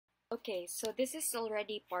Okay, so this is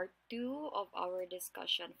already part 2 of our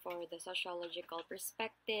discussion for the sociological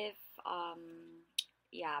perspective.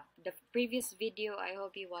 Yeah, the previous video, I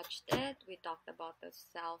hope you watched it. We talked about the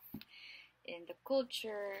self in the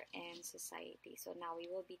culture and society. So now we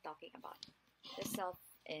will be talking about the self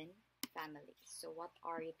in families. So what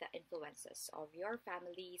are the influences of your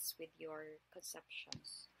families with your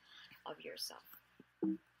conceptions of yourself?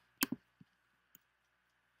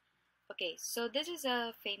 Okay, so this is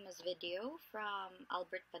a famous video from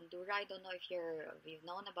Albert Bandura. I don't know if you've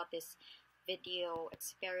known about this video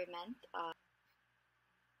experiment.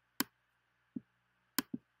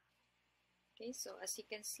 Okay, so as you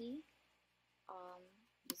can see,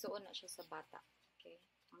 gisuon na siya sa bata. Okay,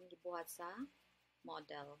 ang gibuhat sa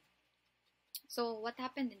model. So what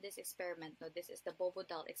happened in this experiment? No, this is the Bobo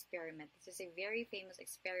doll experiment. This is a very famous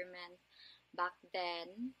experiment back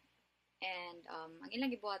then. And ang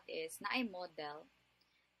ilang gibuhat is naay model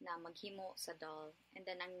na maghimo sa doll. And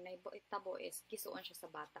then ang naitabo is gisuon siya sa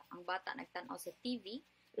bata. Ang bata nagtanaw sa TV.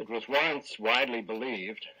 It was once widely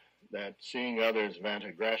believed that seeing others vent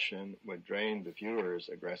aggression would drain the viewer's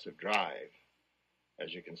aggressive drive.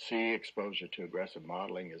 As you can see, exposure to aggressive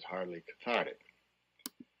modeling is hardly cathartic.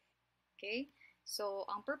 Okay, so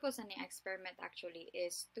ang purpose ng experiment actually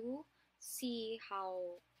is to see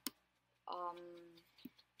how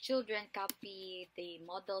children copy the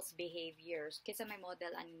model's behaviors. Kaysa may model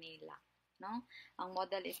ani nila, no? Ang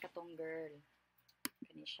model is katong girl.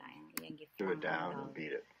 Kani siya, yung gift. Do it down and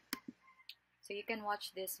beat it. So you can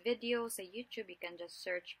watch this video sa YouTube. You can just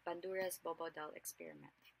search Bandura's Bobo doll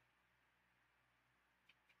experiment.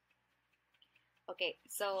 Okay,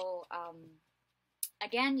 so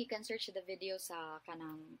again, you can search the video sa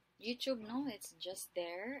kanang YouTube, no? It's just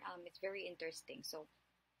there. It's very interesting. So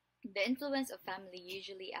the influence of family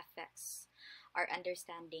usually affects our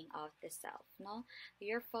understanding of the self, no?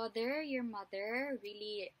 Your father, your mother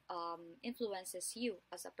really influences you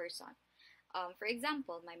as a person. For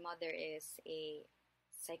example, my mother is a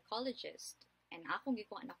psychologist, and akong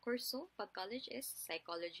gikuha na kurso pag college is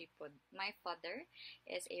psychology pod. My father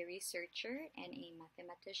is a researcher and a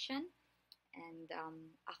mathematician, and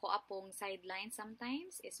ako apong sideline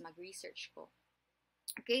sometimes is mag-research ko.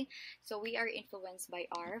 Okay, so we are influenced by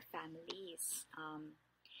our families.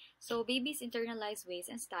 So babies internalize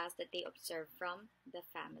ways and styles that they observe from the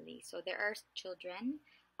family. So there are children,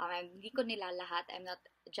 hindi ko nila lahat, I'm not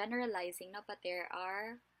generalizing, no, but there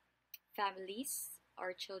are families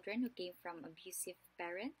or children who came from abusive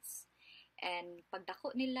parents. And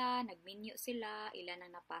pagdako nila, nagminyo sila, ilan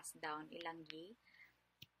na na-pass down, ilang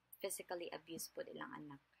physically abused po ilang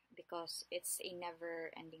anak. Because it's a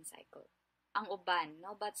never-ending cycle. Ang uban,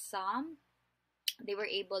 no? But some, they were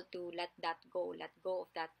able to let go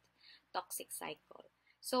of that toxic cycle.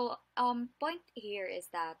 So, point here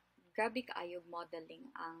is that grabe kaayog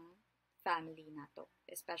modeling ang family nato,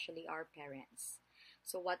 especially our parents.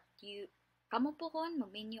 So, kamo po kon,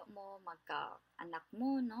 magminyo mo, magka-anak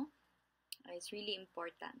mo, no? It's really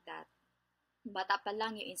important that bata pa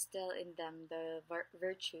lang you instill in them the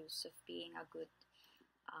virtues of being a good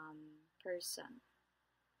person.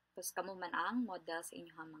 Tapos kamo man ang model sa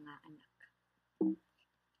inyong mga anak.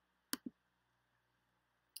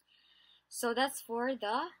 So that's for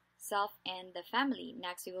the self and the family.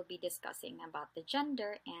 Next, we will be discussing about the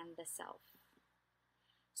gender and the self.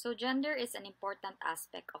 So gender is an important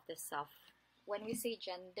aspect of the self. When we say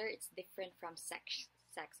gender, it's different from sex,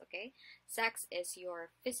 okay? Sex is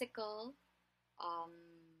your physical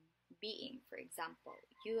being. For example,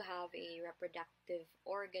 you have a reproductive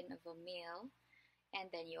organ of a male, and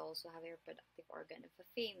then you also have a reproductive organ of a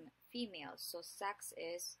female. So sex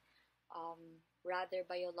is rather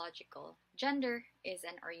biological. Gender is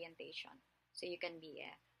an orientation. So you can be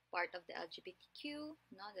a part of the LGBTQ,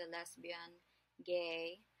 no, the lesbian,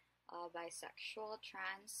 gay, bisexual,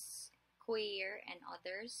 trans, queer, and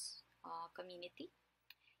others community.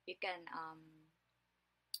 You can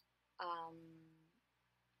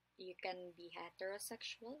be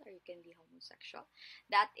heterosexual or you can be homosexual.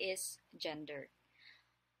 That is gender.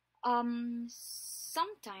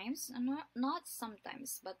 Sometimes, not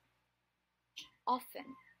sometimes, but often,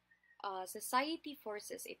 society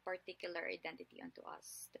forces a particular identity onto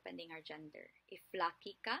us, depending our gender. If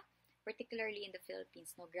lucky ka, particularly in the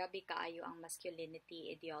Philippines, no, grabe kaayo ang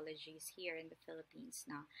masculinity ideologies here in the Philippines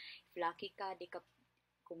na. If lucky ka,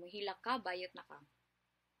 kumuhila ka, bayot na ka.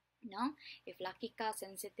 No? If lucky ka,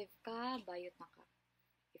 sensitive ka, bayot na ka.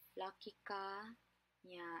 If lucky ka,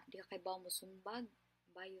 di ka kay mo sumbag,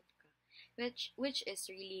 bayot ka. Which is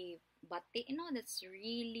really, that's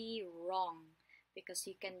really wrong. Because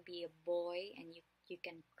you can be a boy and you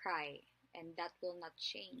can cry. and that will not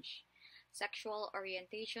change. Sexual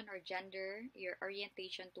orientation or gender, your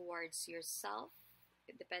orientation towards yourself,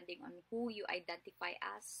 depending on who you identify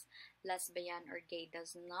as, lesbian or gay,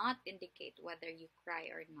 does not indicate whether you cry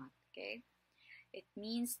or not. Okay, it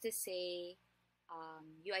means to say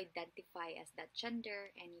you identify as that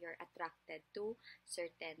gender and you're attracted to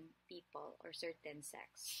certain people or certain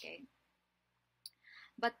sex. Okay,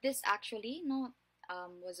 but this actually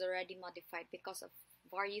was already modified because of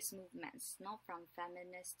various movements, from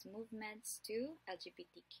feminist movements to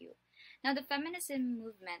LGBTQ. Now, the feminism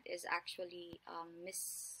movement is actually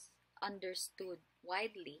misunderstood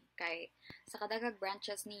widely. Kay sa kadagag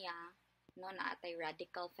branches niya, naatay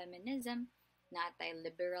radical feminism, naatay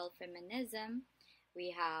liberal feminism,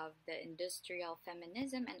 we have the industrial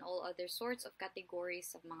feminism and all other sorts of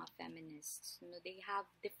categories of mga feminists. They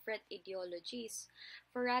have different ideologies.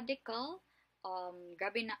 For radical,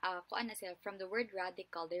 grabe na, kuan na sila, from the word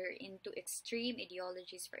radical, they're into extreme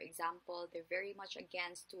ideologies. For example, they're very much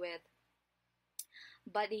against with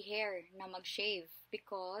body hair na mag-shave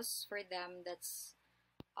because for them that's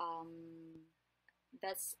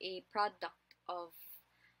a product of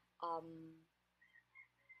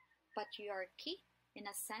patriarchy in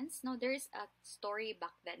a sense. No, there's a story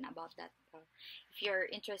back then about that. If you're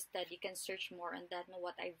interested, you can search more on that. No,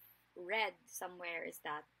 what I've read somewhere is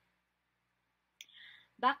that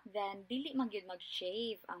back then, dili man gyud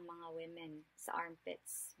mag-shave ang mga women sa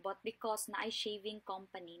armpits. But because na ay shaving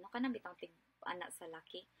company, kanang bitang tig-anak sa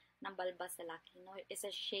laki, ng balba sa laki, is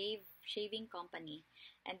a shaving company.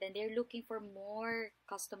 And then they're looking for more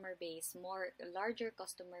customer base, larger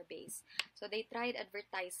customer base. So they tried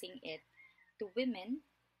advertising it to women,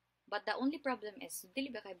 but the only problem is,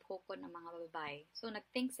 dili ba kay buhokon ng mga babae. So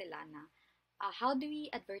nagthink sila na, how do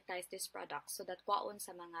we advertise this product so that kwaon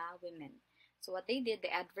sa mga women? So what they did,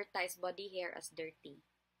 they advertised body hair as dirty.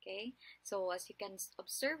 Okay? So as you can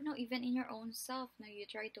observe, even in your own self, you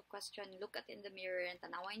try to question, look at in the mirror, and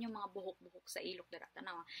tanawan yung mga buhok-buhok sa ilok dara,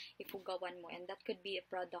 tanawa, ifugawan mo. And that could be a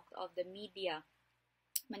product of the media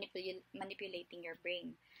manipulating your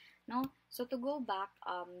brain. So to go back,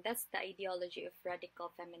 that's the ideology of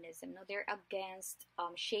radical feminism. They're against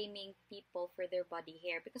shaming people for their body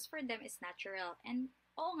hair because for them it's natural. And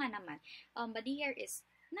oo nga naman, body hair is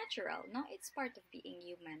natural, it's part of being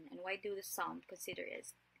human. And why do some consider it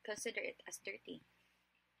as dirty?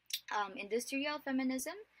 Industrial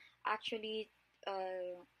feminism, actually,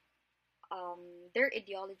 their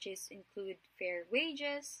ideologies include fair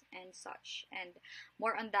wages and such, and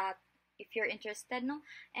more on that if you're interested.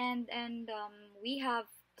 And we have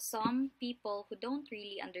some people who don't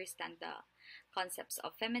really understand the concepts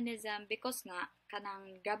of feminism because nga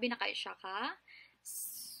kanang grabe na kayo siya ka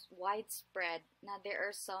widespread na there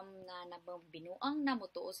are some na binuang na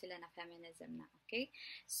mutuo sila na feminism na. Okay,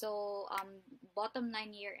 so bottom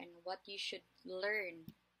line here, and what you should learn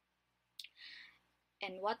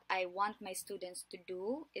and what I want my students to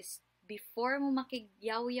do is, before mo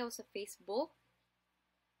makigyaw-yaw sa Facebook,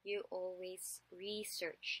 you always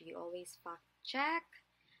research, you always fact check.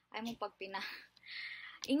 Ay mong pagpina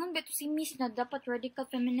ingon beto si Miss na dapat radical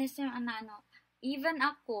feminism ano. Even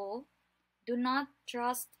ako, do not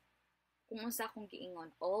trust kung unsa akong giingon.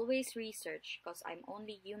 Always research because I'm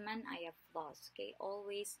only human, I have flaws. Okay,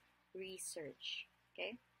 always research.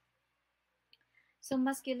 Okay, so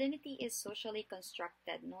masculinity is socially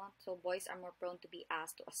constructed, so boys are more prone to be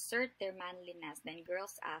asked to assert their manliness than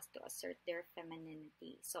girls asked to assert their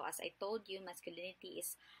femininity. So as I told you, masculinity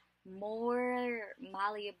is more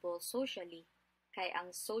malleable socially, kay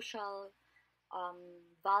ang social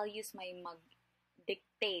values may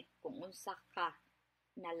mag-dictate kung unsa ka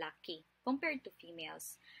na laki compared to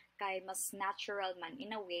females, kay mas natural man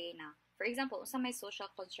in a way na, for example, unsa may social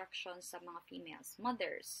constructions sa mga females,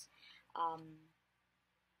 mothers,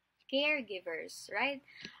 caregivers, right?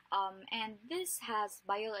 And this has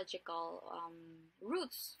biological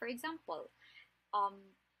roots. For example,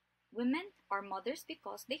 women are mothers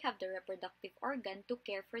because they have the reproductive organ to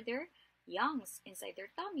care for their youngs inside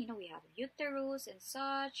their tummy. We have uterus and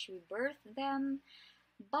such, we birth them.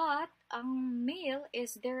 But ang male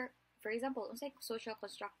is there, for example, unsay social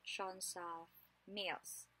construction sa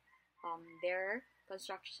males. They're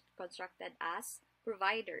constructed as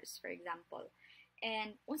providers, for example.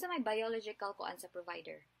 And unsa may biological kuan sa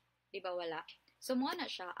provider? Di ba wala? So mo na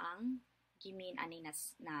siya ang gimin ani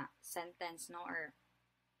na sentence, or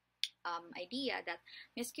idea that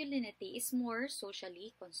masculinity is more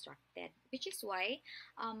socially constructed, which is why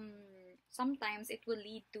sometimes it will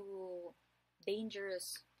lead to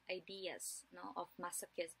dangerous ideas of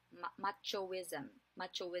machoism,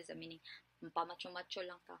 meaning pamacho-macho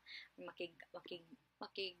lang ka, makig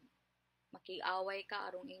makiaway ka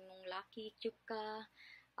arong imong laki cute ka,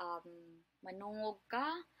 manungog ka,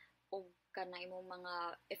 o kana imong mga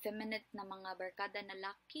effeminate na mga barkada na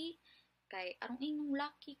laki, kay arong imong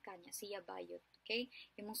laki kanya siya bayot. Okay?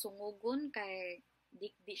 Imong sungugon kay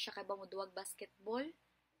di siya kay ba moduwag basketball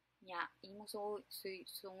nya imong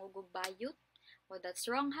sungugog bayot. Well, that's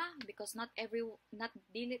wrong ha, because not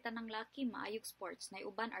dili tanang laki maayog sports, na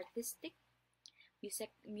uban artistic,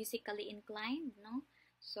 musically inclined, no?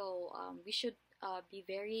 So we should be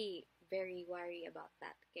very very wary about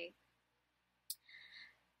that. Okay.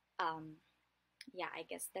 Yeah, I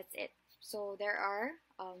guess that's it. So there are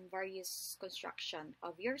various construction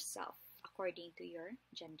of yourself according to your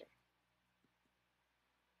gender.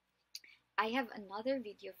 I have another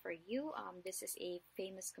video for you. This is a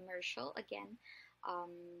famous commercial again.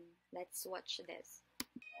 Let's watch this.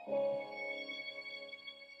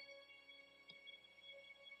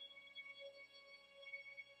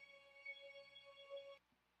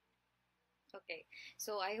 Okay,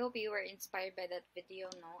 so I hope you were inspired by that video,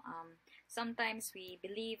 no? Sometimes we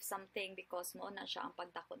believe something because mo na siya ang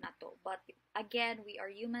pagdako nato. But again, we are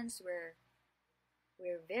humans. We're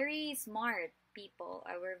very smart people.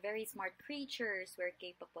 We're very smart creatures. We're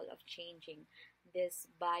capable of changing these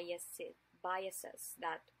biases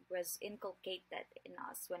that was inculcated in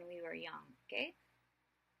us when we were young. Okay.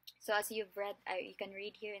 So as you've read, you can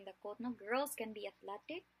read here in the quote, no, girls can be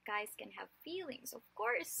athletic, guys can have feelings, of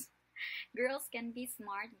course. Girls can be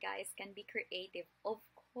smart, guys can be creative, of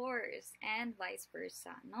course, and vice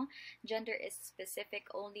versa, no? Gender is specific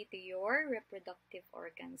only to your reproductive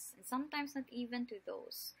organs, and sometimes not even to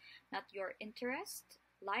those. Not your interest,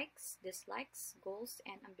 likes, dislikes, goals,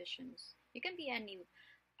 and ambitions. You can be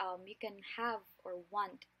you can have or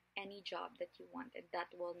want any job that you want, and that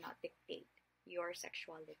will not dictate your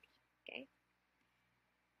sexuality, okay?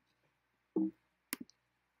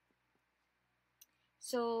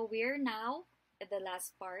 So we're now at the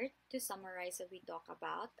last part to summarize what we talk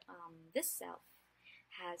about. This self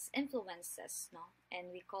has influences, no?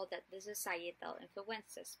 And we call that the societal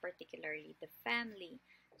influences, particularly the family,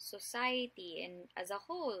 society, and as a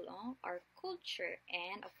whole, no? Our culture,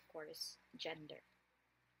 and of course, gender.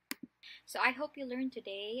 So I hope you learned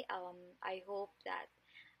today. I hope that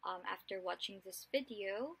after watching this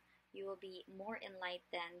video, you will be more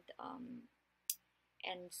enlightened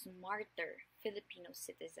and smarter Filipino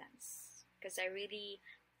citizens, because I really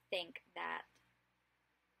think that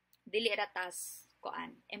dili ratas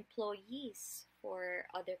koan employees for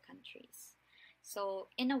other countries. So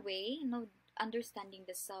in a way, understanding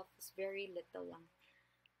the self is very little lang,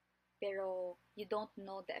 pero you don't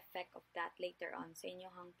know the effect of that later on sa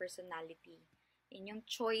inyong personality, inyong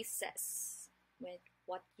choices with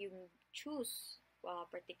what you choose,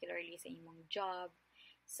 particularly sa inyong job,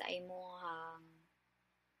 sa imong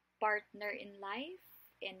partner in life,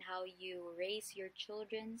 and how you raise your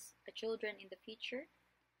children in the future.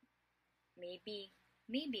 Maybe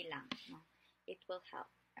lang, no? It will help,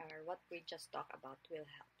 or what we just talked about will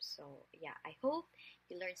help. So yeah, I hope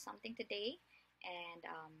you learned something today, and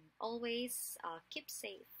always keep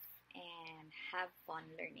safe and have fun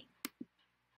learning.